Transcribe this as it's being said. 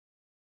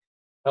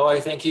Hello,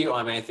 thank you.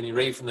 I'm Anthony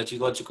Reid from the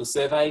Geological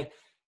Survey,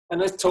 and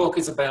this talk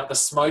is about the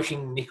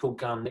smoking nickel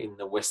gun in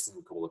the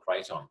Western Gawler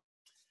Craton.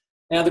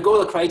 Now, the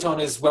Gawler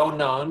Craton is well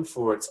known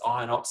for its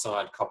iron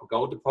oxide copper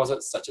gold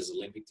deposits, such as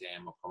Olympic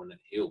Dam or Prominent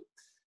Hill.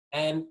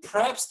 And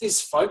perhaps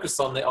this focus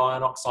on the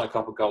iron oxide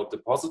copper gold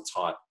deposit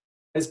type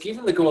has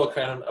given the Gawler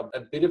Craton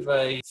a bit of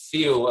a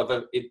feel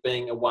of it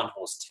being a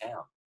one-horse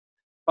town.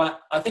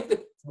 But I think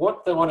that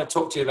what I want to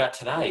talk to you about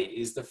today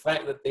is the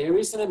fact that there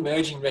is an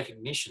emerging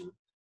recognition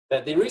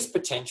that there is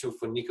potential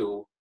for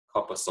nickel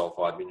copper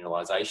sulfide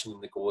mineralisation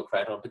in the Gawler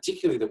Craton,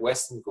 particularly the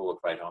Western Gawler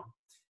Craton,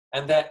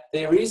 and that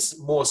there is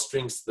more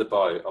strings to the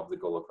bow of the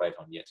Gawler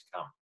Craton yet to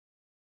come.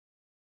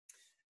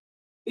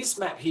 This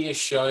map here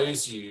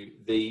shows you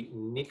the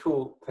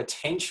nickel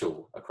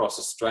potential across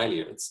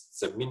Australia.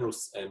 It's a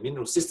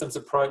mineral systems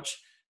approach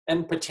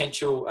and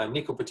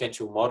nickel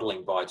potential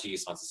modelling by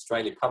Geoscience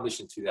Australia, published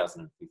in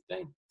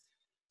 2015.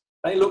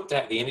 They looked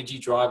at the energy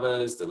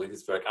drivers, the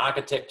lithospheric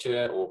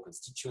architecture or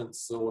constituent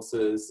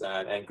sources,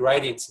 and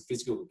gradients and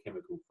physical and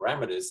chemical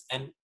parameters,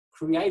 and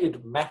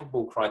created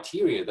mappable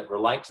criteria that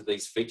relate to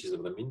these features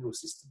of the mineral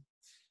system.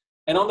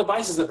 And on the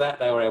basis of that,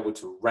 they were able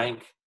to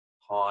rank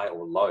high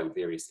or low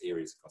various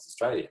areas across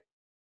Australia.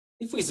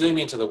 If we zoom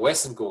into the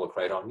Western Gawler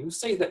Craton, you'll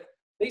see that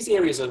these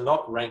areas are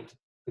not ranked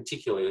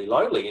particularly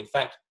lowly. In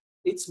fact,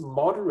 it's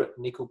moderate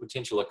nickel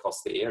potential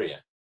across the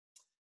area.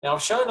 Now,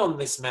 I've shown on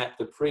this map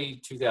the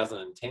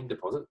pre-2010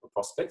 deposit or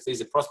prospects. These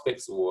are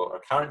prospects or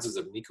occurrences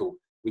of nickel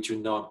which were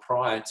known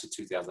prior to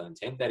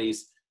 2010, that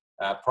is,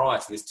 prior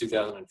to this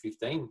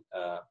 2015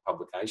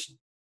 publication.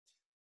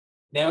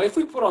 Now, if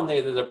we put on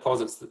there the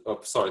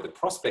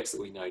prospects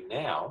that we know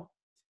now,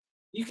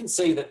 you can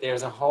see that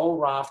there's a whole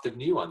raft of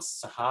new ones: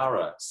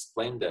 Sahara,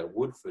 Splendor,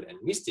 Woodford, and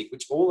Mystic,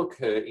 which all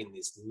occur in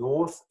this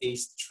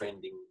northeast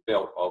trending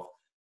belt of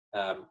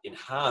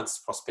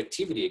enhanced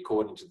prospectivity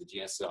according to the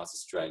GSSA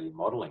Australian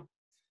modelling.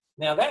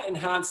 Now, that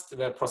enhanced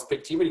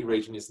prospectivity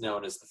region is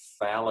known as the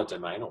Fowler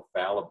domain or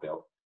Fowler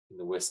belt in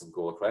the Western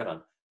Gawler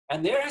Craton.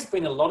 And there has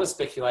been a lot of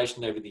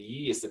speculation over the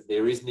years that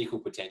there is nickel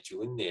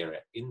potential in there,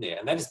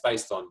 and that is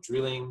based on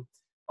drilling,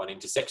 on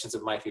intersections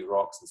of mafic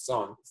rocks and so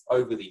on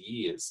over the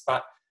years.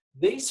 But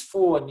these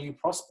four new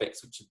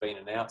prospects which have been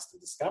announced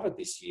and discovered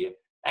this year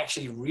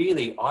actually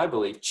really, I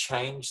believe,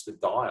 changed the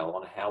dial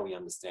on how we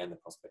understand the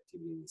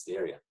prospectivity in this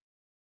area.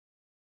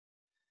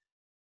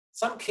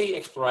 Some key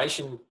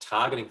exploration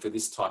targeting for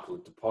this type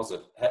of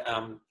deposit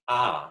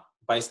are,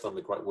 based on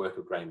the great work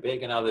of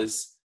Graham-Begg and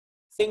others,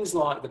 things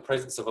like the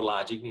presence of a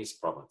large igneous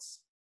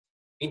province,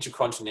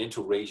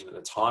 intercontinental region at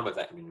the time of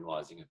that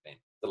mineralising event,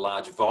 the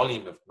large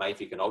volume of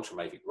mafic and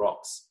ultramafic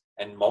rocks,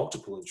 and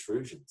multiple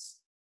intrusions.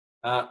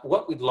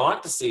 What we'd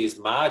like to see is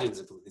margins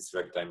of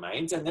lithospheric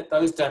domains, and that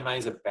those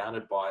domains are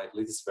bounded by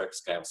lithospheric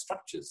scale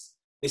structures.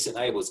 This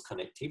enables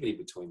connectivity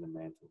between the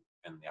mantle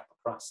and the upper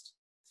crust.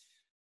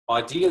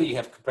 Ideally, you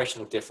have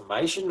compressional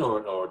deformation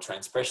or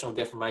transpressional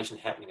deformation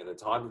happening at the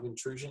time of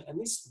intrusion, and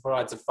this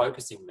provides a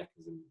focusing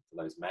mechanism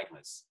for those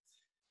magmas.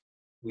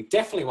 We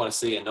definitely want to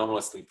see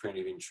anomalously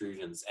primitive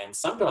intrusions, and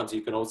sometimes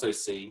you can also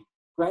see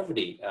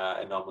gravity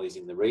anomalies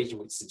in the region,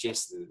 which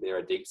suggests that there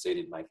are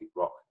deep-seated mafic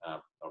rock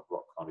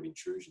kind of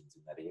intrusions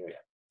in that area.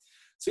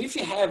 So if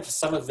you have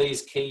some of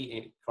these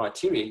key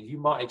criteria, you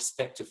might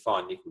expect to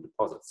find nickel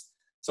deposits.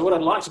 So what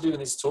I'd like to do in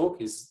this talk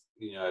is,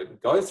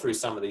 go through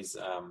some of these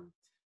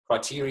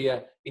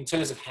criteria in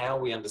terms of how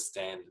we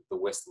understand the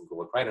Western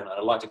Gawler Craton. And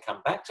I'd like to come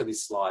back to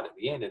this slide at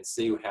the end and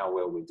see how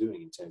well we're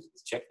doing in terms of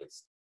this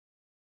checklist.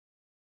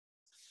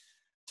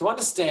 To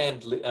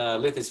understand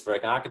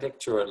lithospheric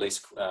architecture, or at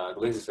least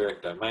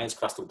lithospheric domains,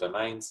 crustal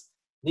domains,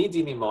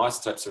 neodymium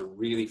isotopes are a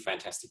really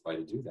fantastic way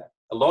to do that.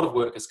 A lot of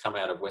work has come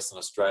out of Western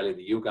Australia,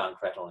 the Gawler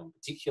Craton in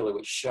particular,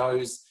 which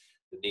shows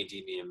the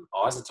neodymium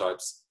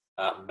isotopes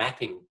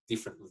mapping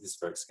different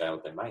lithospheric scale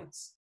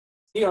domains.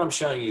 Here I'm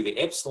showing you the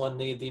epsilon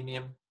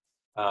neodymium.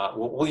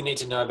 All you need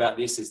to know about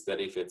this is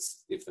that if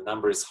the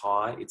number is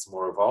high, it's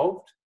more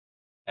evolved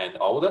and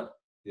older.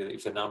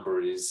 If the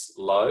number is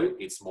low,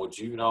 it's more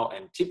juvenile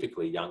and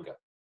typically younger.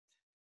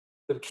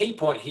 The key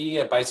point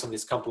here, based on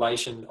this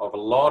compilation of a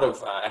lot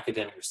of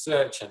academic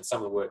research and some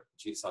of the work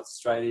Geoscience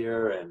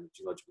Australia and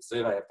Geological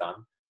Survey have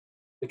done,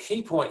 the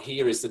key point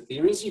here is that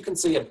you can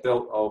see a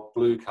belt of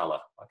blue colour.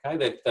 Okay,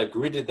 they've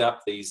gridded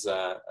up these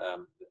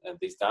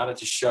data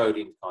to show it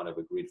in kind of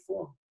a grid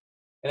form.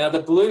 And now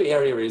the blue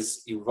area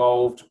is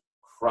evolved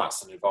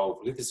crust and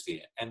evolved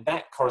lithosphere, and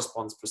that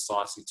corresponds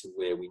precisely to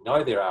where we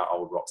know there are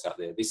old rocks out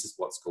there. This is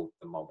what's called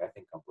the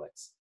Mulgathian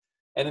complex.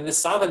 And in the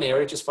southern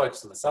area, just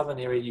focus on the southern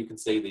area, you can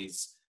see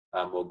these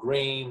more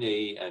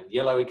greeny and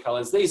yellowy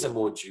colours. These are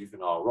more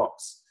juvenile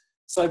rocks.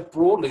 So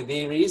broadly,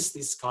 there is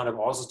this kind of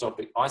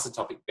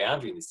isotopic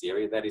boundary in this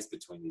area, that is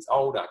between these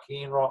old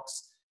Archean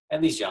rocks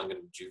and these young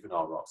and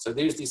juvenile rocks. So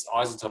there's this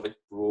isotopic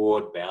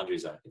broad boundary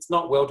zone. It's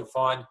not well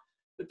defined,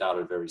 the data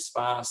are very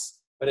sparse,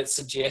 but it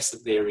suggests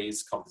that there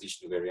is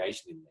compositional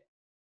variation in there.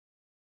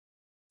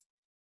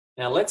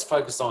 Now let's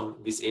focus on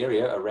this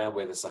area around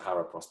where the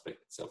Sahara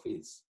prospect itself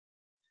is.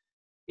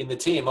 In the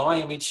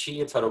TMI image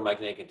here, total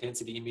magnetic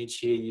intensity image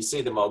here, you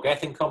see the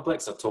Mulgathian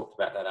complex. I've talked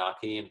about that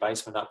Archean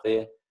basement up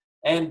there.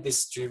 And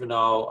this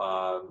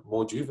juvenile,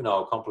 more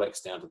juvenile complex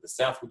down to the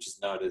south, which is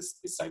known as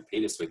the St.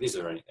 Peter Suite. These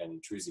are an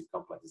intrusive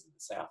complexes in the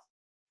south.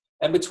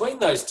 And between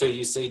those two,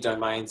 you see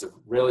domains of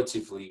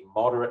relatively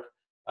moderate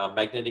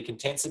magnetic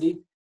intensity.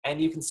 And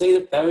you can see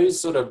that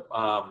those sort of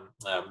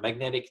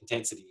magnetic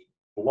intensity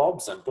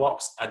blobs and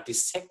blocks are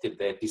dissected.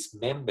 They're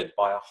dismembered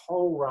by a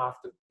whole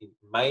raft of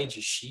major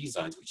shear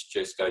zones, which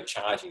just go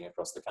charging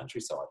across the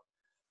countryside.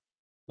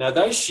 Now,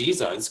 those shear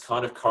zones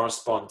kind of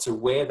correspond to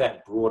where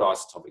that broad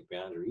isotopic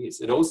boundary is.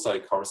 It also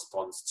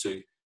corresponds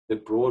to the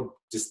broad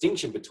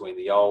distinction between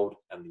the old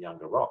and the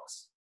younger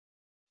rocks.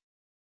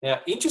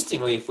 Now,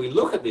 interestingly, if we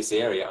look at this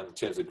area in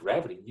terms of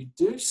gravity, you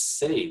do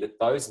see that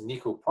those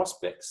nickel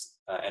prospects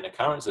and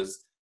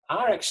occurrences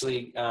are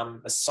actually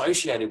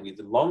associated with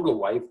longer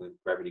wavelength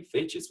gravity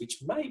features,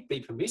 which may be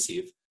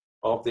permissive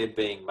of there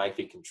being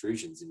mafic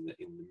intrusions in the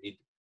mid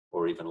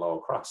or even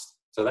lower crust.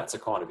 So that's a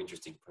kind of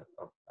interesting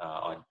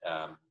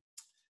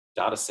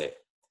data set.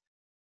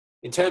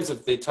 In terms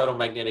of the total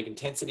magnetic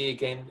intensity,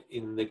 again,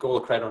 in the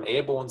Gawler Craton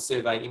airborne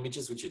survey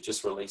images, which are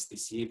just released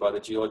this year by the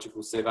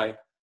Geological survey,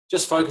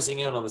 just focusing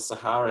in on the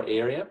Sahara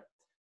area.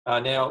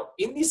 Now,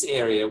 in this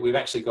area, we've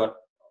actually got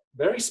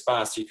very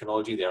sparse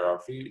geochronology. There are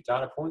a few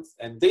data points,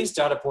 and these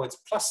data points,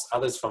 plus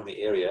others from the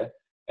area,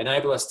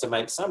 enable us to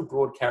make some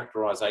broad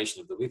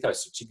characterization of the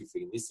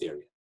lithostratigraphy in this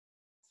area.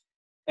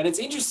 And it's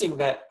interesting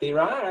that there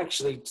are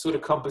actually sort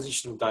of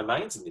compositional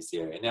domains in this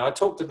area. Now, I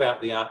talked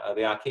about the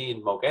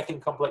Archean Mulgathian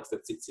complex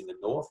that sits in the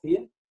north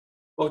here.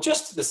 Well,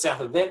 just to the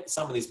south of that,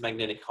 some of these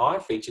magnetic high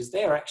features,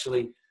 they're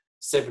actually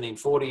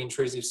 1740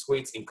 intrusive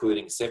suites,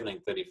 including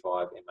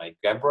 1735 MA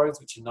gabbros,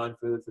 which are known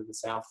further to the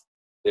south.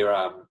 There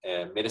are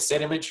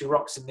metasedimentary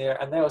rocks in there,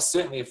 and they were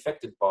certainly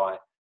affected by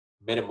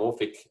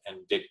metamorphic and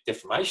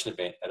deformation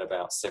event at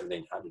about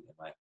 1700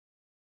 MA.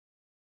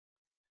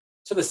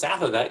 To the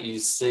south of that, you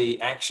see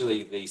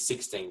actually the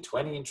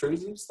 1620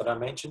 intrusives that I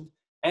mentioned,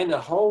 and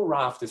a whole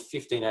raft of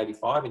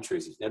 1585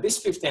 intrusives. Now,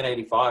 this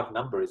 1585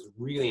 number is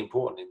really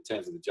important in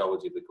terms of the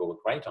geology of the Gawler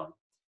Craton.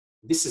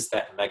 This is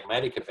that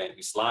magmatic event,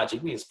 this large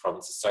igneous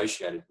province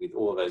associated with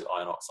all of those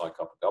iron oxide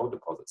copper gold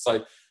deposits.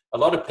 So a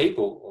lot of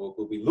people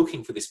will be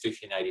looking for this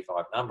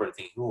 1585 number and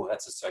thinking, oh,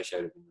 that's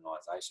associated with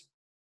mineralization.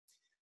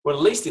 Well,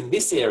 at least in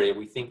this area,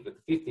 we think that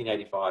the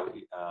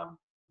 1585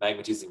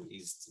 magmatism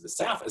is to the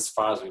south as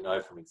far as we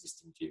know from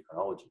existing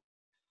geochronology.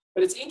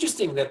 But it's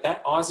interesting that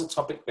that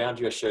isotopic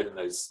boundary I showed in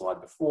those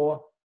slide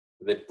before,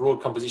 the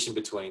broad composition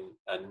between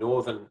a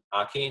northern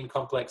Archean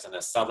complex and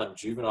a southern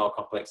juvenile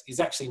complex, is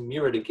actually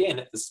mirrored again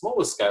at the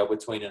smaller scale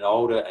between an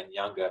older and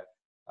younger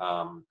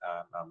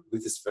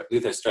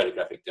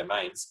lithostratigraphic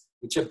domains,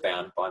 which are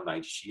bound by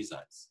major shear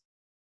zones.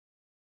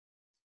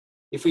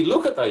 If we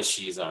look at those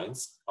shear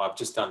zones, I've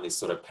just done this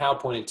sort of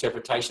PowerPoint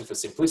interpretation for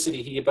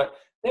simplicity here, but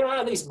there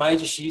are these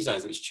major shear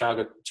zones which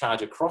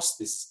charge across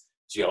this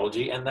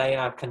geology, and they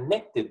are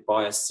connected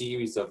by a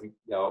series of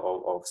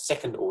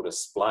second order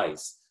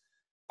splays.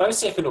 Those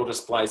second order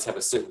splays have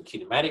a certain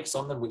kinematics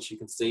on them, which you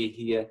can see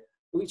here,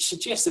 which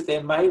suggests that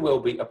there may well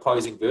be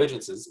opposing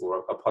vergences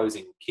or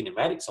opposing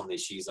kinematics on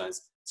these shear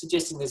zones,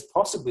 suggesting there's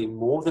possibly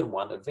more than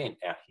one event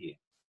out here.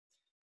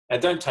 Now,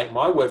 don't take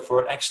my word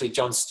for it. Actually,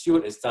 John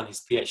Stewart has done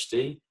his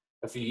PhD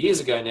a few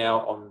years ago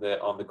now on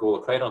the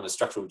Gawler Craton, on the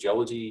structural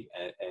geology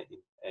and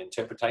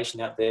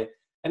interpretation out there,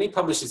 and he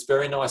published this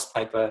very nice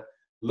paper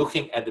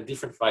looking at the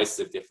different phases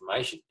of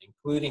deformation,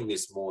 including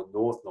this more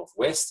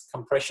north-northwest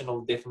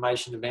compressional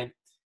deformation event,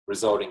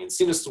 resulting in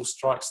sinistral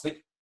strike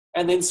slip,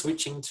 and then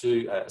switching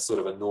to sort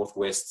of a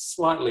northwest,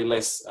 slightly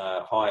less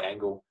high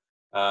angle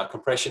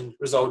compression,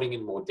 resulting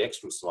in more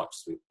dextral strike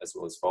slip as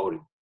well as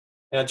folding.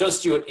 Now, John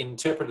Stewart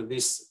interpreted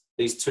these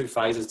two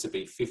phases to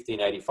be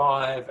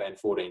 1585 and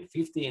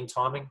 1450 in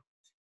timing.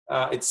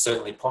 It's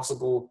certainly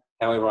possible.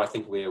 However, I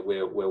think we're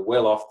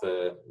well off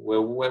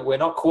we're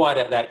not quite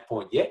at that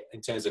point yet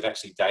in terms of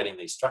actually dating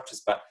these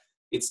structures, but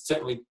it's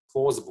certainly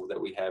plausible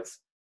that we have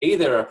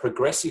either a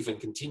progressive and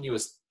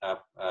continuous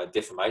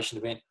deformation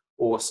event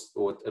or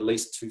at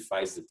least two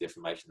phases of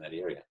deformation in that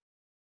area.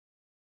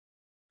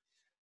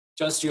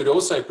 John Stewart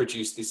also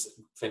produced this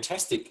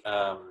fantastic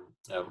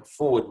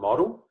forward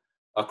model,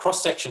 a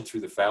cross-section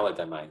through the Fowler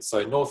domain.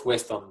 So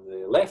northwest on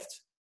the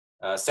left,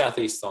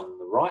 southeast on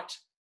the right,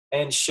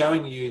 and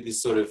showing you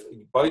this sort of,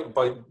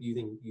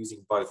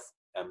 using both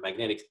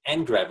magnetics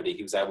and gravity,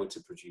 he was able to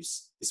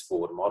produce this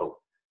forward model,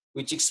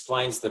 which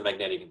explains the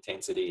magnetic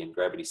intensity and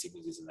gravity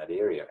signatures in that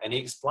area. And he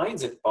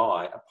explains it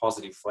by a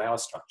positive flower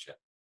structure.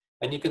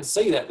 And you can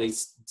see that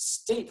these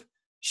steep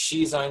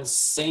shear zones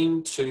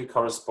seem to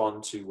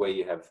correspond to where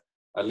you have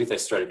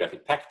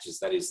lithostratigraphic packages,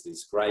 that is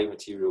this grey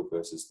material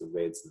versus the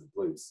reds and the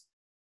blues.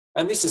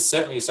 And this is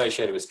certainly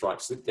associated with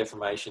strike slip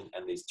deformation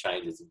and these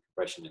changes in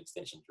compression and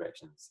extension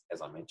directions,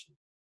 as I mentioned.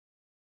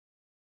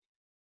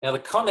 Now, the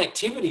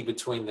connectivity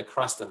between the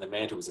crust and the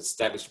mantle was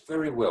established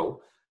very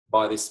well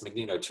by this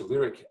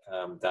magnetotelluric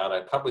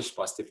data published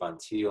by Stefan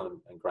Thiel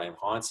and Graham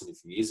Heinsohn a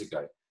few years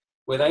ago.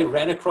 where they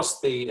ran across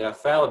the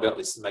Fowler Belt,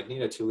 this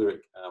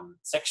magnetotelluric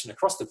section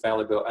across the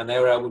Fowler Belt, and they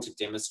were able to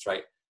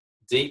demonstrate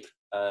deep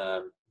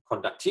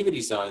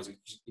conductivity zones,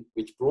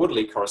 which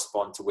broadly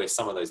correspond to where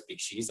some of those big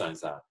shear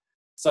zones are.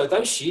 So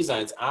those shear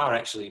zones are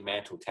actually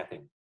mantle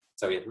tapping.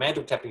 So we have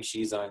mantle tapping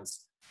shear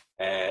zones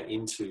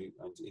in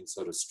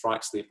sort of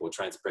strike slip or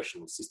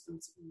transpressional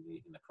systems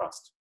in the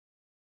crust.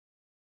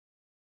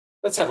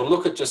 Let's have a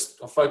look at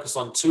I'll focus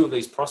on two of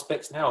these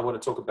prospects now. I want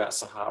to talk about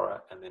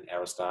Sahara and then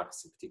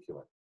Aristarchus in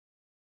particular.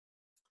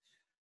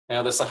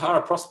 Now, the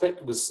Sahara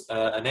prospect was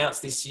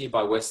announced this year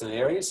by Western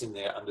Areas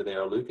under their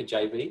Aluka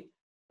JV.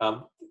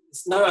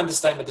 It's no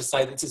understatement to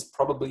say this is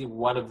probably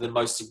one of the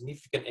most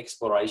significant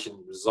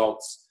exploration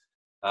results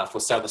for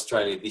South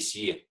Australia this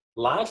year,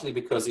 largely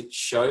because it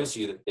shows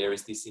you that there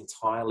is this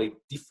entirely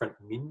different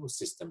mineral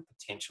system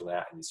potential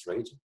out in this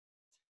region.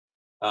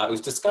 It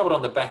was discovered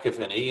on the back of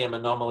an EM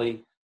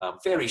anomaly,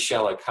 very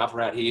shallow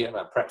cover out here,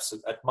 perhaps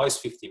at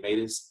most 50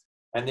 metres,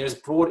 and there's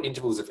broad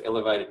intervals of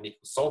elevated nickel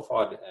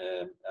sulfide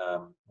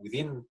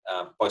within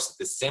both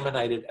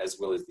disseminated as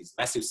well as these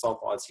massive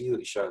sulfides here that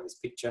we show in this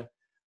picture,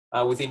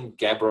 within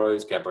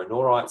gabbros,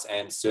 gabbronorites,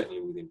 and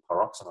certainly within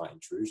pyroxenite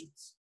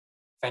intrusions.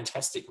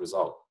 Fantastic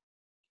result.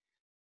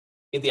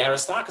 In the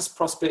Aristarchus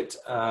prospect,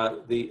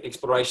 the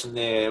exploration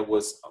there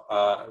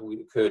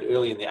occurred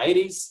early in the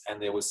 80s,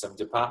 and there was some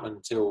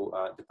departmental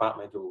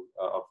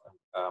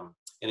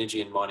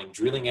energy and mining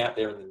drilling out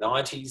there in the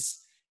 90s,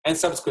 and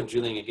subsequent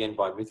drilling again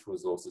by Mithril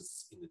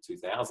Resources in the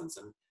 2000s.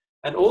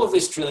 And all of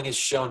this drilling has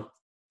shown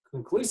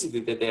conclusively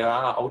that there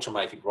are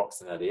ultramafic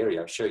rocks in that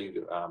area. I'll show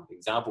you an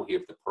example here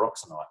of the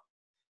pyroxenite.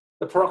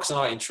 The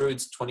pyroxenite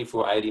intrudes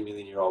 2480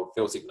 million-year-old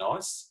felsic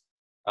gneiss.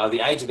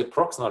 The age of the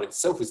pyroxenite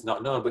itself is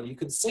not known, but you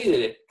can see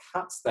that it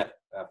cuts that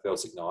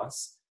felsic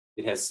gneiss.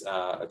 It has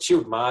a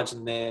chilled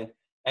margin there,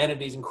 and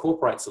it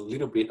incorporates a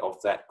little bit of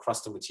that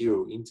crustal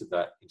material into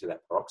that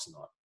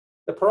pyroxenite.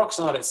 The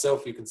pyroxenite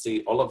itself, you can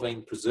see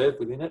olivine preserved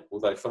within it,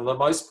 although for the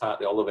most part,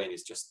 the olivine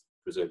is just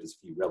preserved as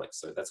a few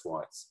relics. So that's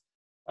why it's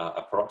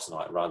a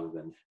pyroxenite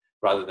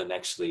rather than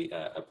actually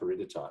a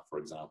peridotite, for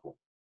example.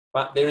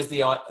 But there is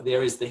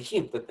the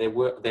hint that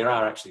there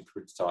are actually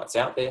peridotites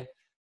out there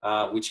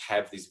which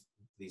have these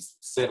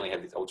certainly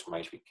have these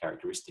ultramafic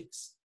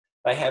characteristics.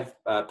 They have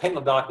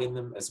pentlandite in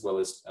them as well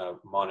as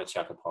minor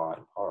chalcopyrite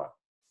and pyrite.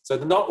 So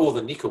not all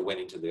the nickel went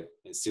into the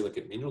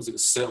silicate minerals. It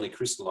was certainly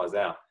crystallized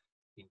out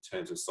in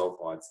terms of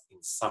sulfides in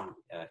some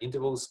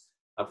intervals.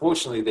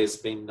 Unfortunately, there's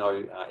been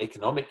no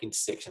economic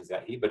intersections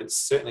out here, but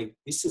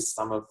this is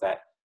some of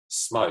that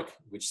smoke,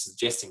 which is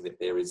suggesting that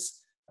there is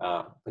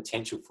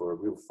potential for a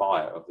real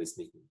fire of this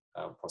nickel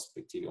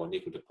prospectivity or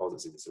nickel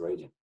deposits in this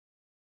region.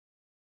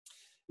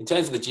 In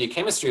terms of the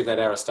geochemistry of that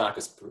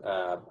Aristarchus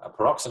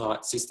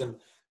pyroxenite system,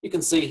 you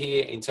can see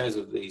here in terms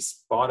of the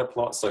spider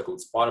plot,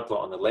 so-called spider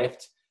plot on the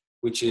left,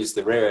 which is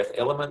the rare earth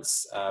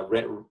elements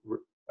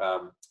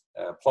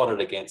plotted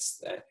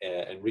against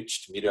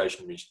enriched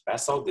mid-ocean enriched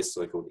basalt, this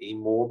so-called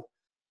EMORB.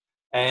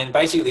 And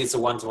basically it's a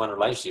one-to-one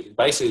relationship. It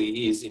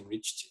basically is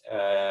enriched,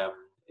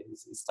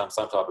 it's some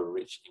type of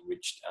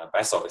enriched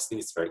basalt,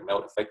 asthenospheric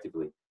melt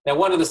effectively. Now,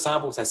 one of the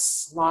samples has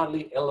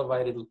slightly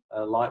elevated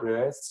light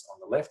rare earths on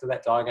the left of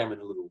that diagram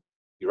and a little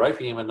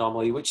europium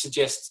anomaly, which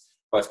suggests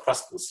both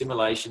crustal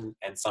assimilation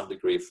and some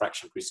degree of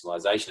fraction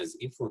crystallization as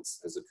influence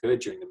has occurred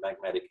during the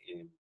magmatic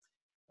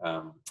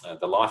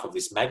the life of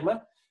this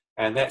magma.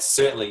 And that's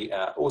certainly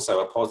also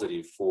a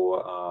positive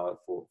for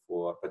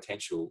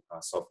potential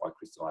sulfide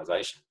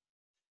crystallization.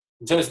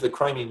 In terms of the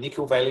chromium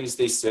nickel values,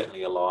 these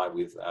certainly align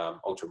with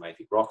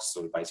ultramafic rocks,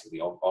 sort of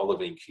basically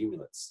olivine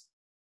cumulates.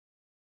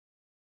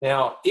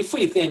 Now, if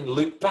we then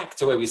loop back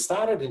to where we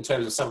started in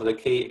terms of some of the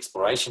key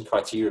exploration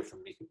criteria for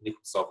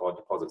nickel sulfide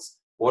deposits,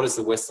 what is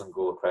the Western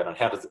Gawler Craton?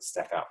 How does it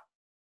stack up?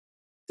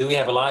 Do we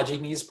have a large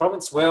igneous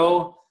province?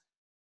 Well,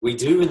 we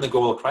do in the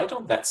Gawler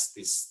Craton. That's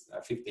this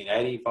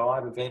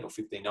 1585 event or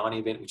 1590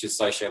 event, which is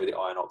associated with the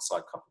iron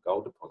oxide copper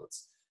gold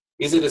deposits.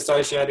 Is it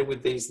associated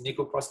with these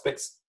nickel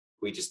prospects?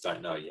 We just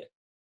don't know yet.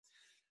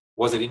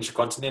 Was it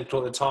intercontinental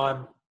at the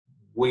time?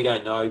 We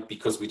don't know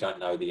because we don't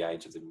know the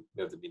age of the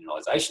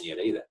mineralization yet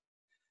either.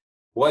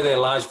 Were there a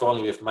large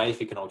volume of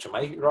mafic and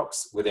ultramafic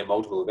rocks? Were there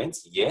multiple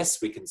events?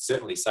 Yes, we can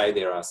certainly say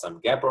there are some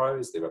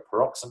gabbros, there are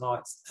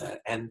pyroxenites,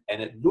 and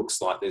it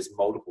looks like there's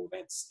multiple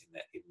events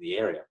in the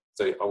area.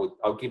 So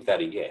I'll give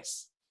that a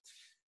yes.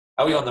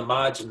 Are we on the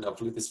margin of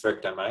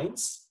lithospheric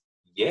domains?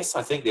 Yes,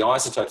 I think the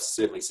isotopes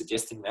are certainly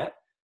suggesting that.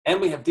 And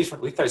we have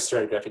different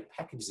lithostratigraphic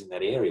packages in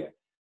that area.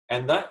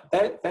 And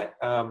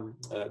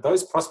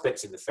those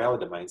prospects in the Fowler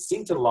domain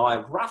seem to lie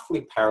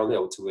roughly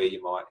parallel to where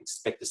you might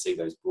expect to see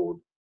those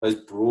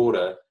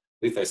broader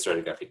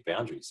lithostratigraphic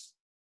boundaries.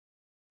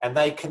 And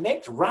they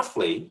connect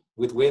roughly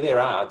with where there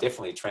are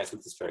definitely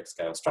translithospheric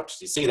scale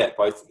structures. You see that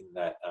both in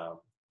that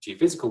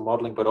geophysical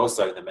modelling, but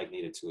also in the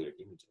magnetotelluric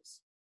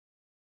images.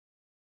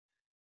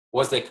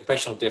 Was there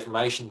compressional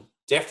deformation?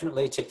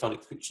 Definitely.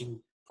 Tectonic twitching?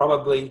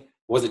 Probably.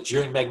 Was it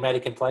during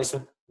magmatic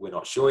emplacement? We're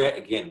not sure yet.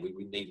 Again,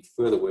 we need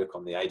further work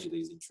on the age of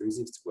these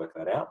intrusives to work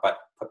that out, but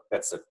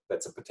that's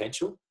a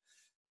potential.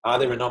 Are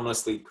there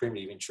anomalously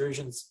primitive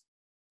intrusions?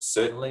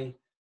 Certainly.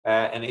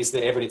 And is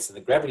there evidence in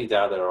the gravity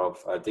data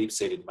of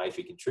deep-seated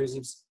mafic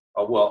intrusives?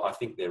 Oh, well, I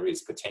think there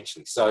is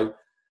potentially. So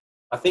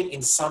I think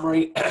in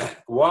summary,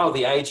 while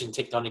the age and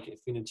tectonic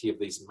affinity of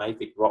these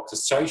mafic rocks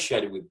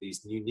associated with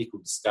these new nickel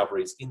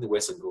discoveries in the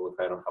Western Gawler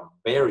Craton are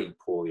very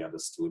poorly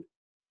understood,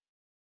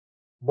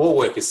 more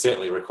work is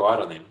certainly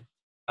required on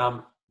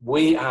them.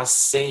 We are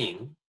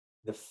seeing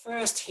the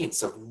first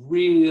hints of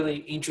really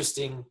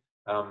interesting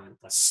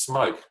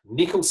smoke,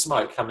 nickel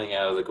smoke coming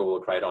out of the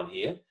Gawler Craton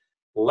here.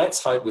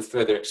 Let's hope with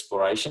further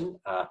exploration,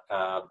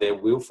 there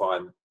will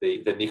find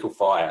the nickel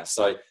fire.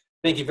 So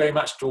thank you very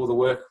much to all the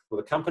work for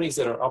the companies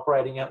that are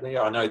operating out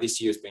there. I know this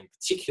year has been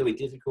particularly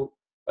difficult,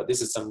 but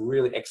this is some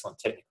really excellent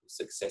technical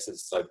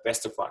successes. So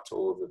best of luck to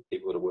all of the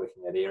people that are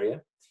working in that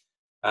area.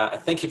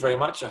 And thank you very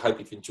much. I hope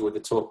you've enjoyed the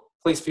talk.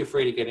 Please feel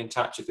free to get in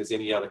touch if there's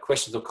any other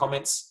questions or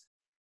comments.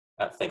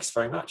 Thanks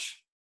very much.